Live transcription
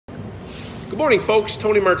Good morning, folks.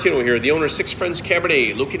 Tony Martino here, the owner of Six Friends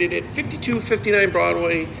Cabernet, located at 5259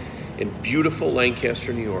 Broadway in beautiful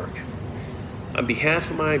Lancaster, New York. On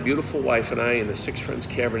behalf of my beautiful wife and I and the Six Friends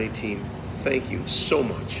Cabernet team, thank you so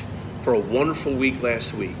much for a wonderful week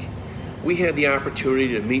last week. We had the opportunity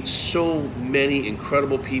to meet so many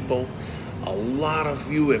incredible people. A lot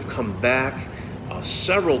of you have come back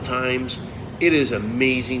several times. It is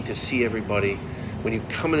amazing to see everybody. When you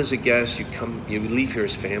come in as a guest, you leave here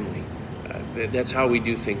as family. That's how we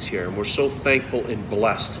do things here, and we're so thankful and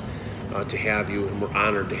blessed to have you, and we're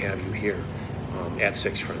honored to have you here at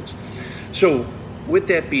Six Friends. So with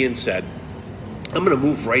that being said, I'm going to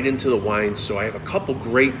move right into the wines. So I have a couple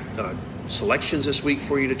great selections this week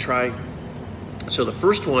for you to try. So the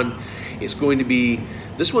first one is going to be,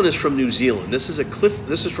 this one is from New Zealand. This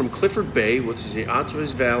is from Clifford Bay, which is the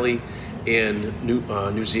Otway's Valley in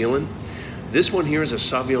New Zealand. This one here is a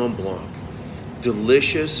Sauvignon Blanc.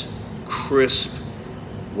 Delicious, crisp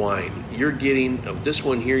wine. You're getting, of this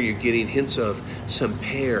one here, you're getting hints of some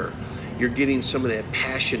pear. You're getting some of that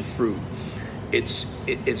passion fruit. It's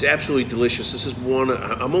absolutely delicious. This is one,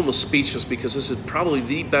 I'm almost speechless because this is probably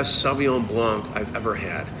the best Sauvignon Blanc I've ever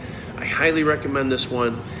had. I highly recommend this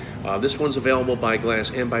one. This one's available by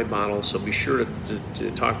glass and by bottle, so be sure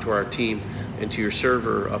to talk to our team and to your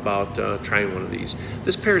server about trying one of these.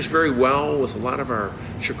 This pairs very well with a lot of our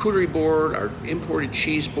charcuterie board, our imported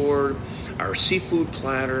cheese board, our seafood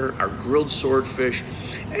platter, our grilled swordfish.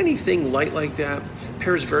 Anything light like that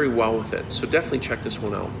pairs very well with it, so definitely check this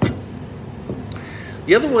one out.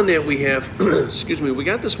 The other one that we have, excuse me, we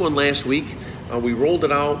got this one last week. We rolled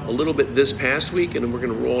it out a little bit this past week, and then we're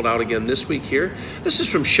going to roll it out again this week here. This is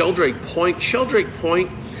from Sheldrake Point. Sheldrake Point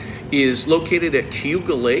is located at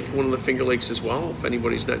Cayuga Lake, one of the Finger Lakes as well, if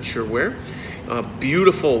anybody's not sure where.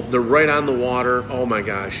 Beautiful. They're right on the water. Oh my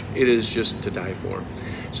gosh, it is just to die for.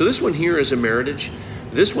 So this one here is a Mertiage.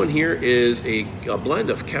 This one here is a blend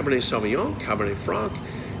of Cabernet Sauvignon, Cabernet Franc,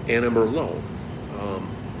 and a Merlot.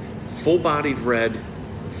 Full-bodied red,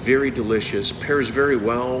 very delicious, pairs very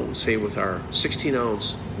well, say with our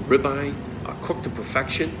 16-ounce ribeye, cooked to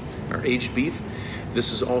perfection, our aged beef.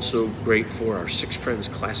 This is also great for our Six Friends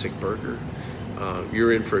Classic Burger.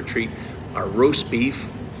 You're in for a treat. Our roast beef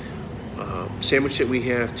sandwich that we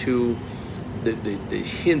have too, the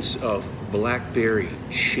hints of blackberry,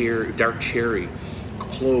 cherry, dark cherry,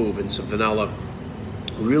 clove, and some vanilla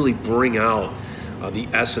really bring out the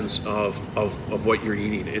essence of what you're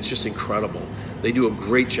eating. It's just incredible. They do a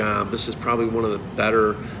great job. This is probably one of the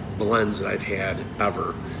better blends that I've had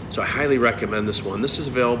ever. So I highly recommend this one. This is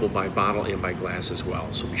available by bottle and by glass as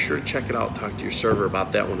well. So be sure to check it out. Talk to your server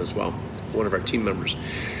about that one as well, one of our team members.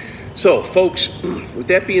 So folks, with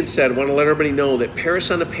that being said, I want to let everybody know that Paris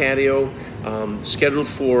on the Patio, scheduled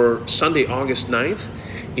for Sunday, August 9th,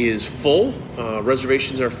 is full.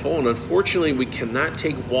 Reservations are full, and unfortunately we cannot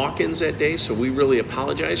take walk-ins that day, so we really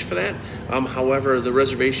apologize for that. However, the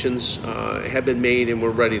reservations have been made and we're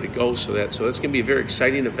ready to go, so that's going to be a very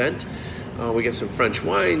exciting event. We got some French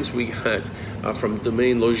wines. We got from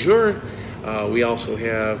Domaine Logeur. We also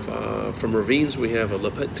have from Ravines, we have a Le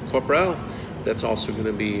Petit Corporal that's also going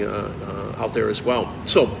to be out there as well.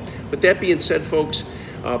 So with that being said, folks,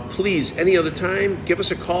 please, any other time, give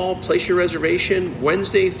us a call, place your reservation.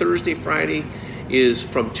 Wednesday, Thursday, Friday is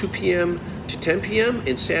from 2 p.m. to 10 p.m.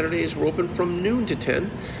 and Saturdays we're open from noon to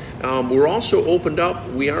 10. We're also opened up.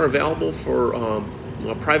 We are available for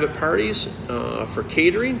private parties, for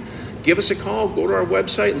catering. Give us a call, go to our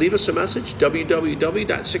website, leave us a message,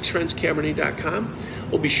 www.sixfriendscabernet.com.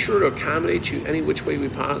 We'll be sure to accommodate you any way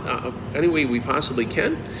we possibly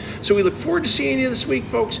can. So we look forward to seeing you this week,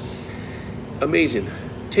 folks. Amazing.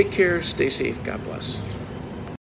 Take care, stay safe, God bless.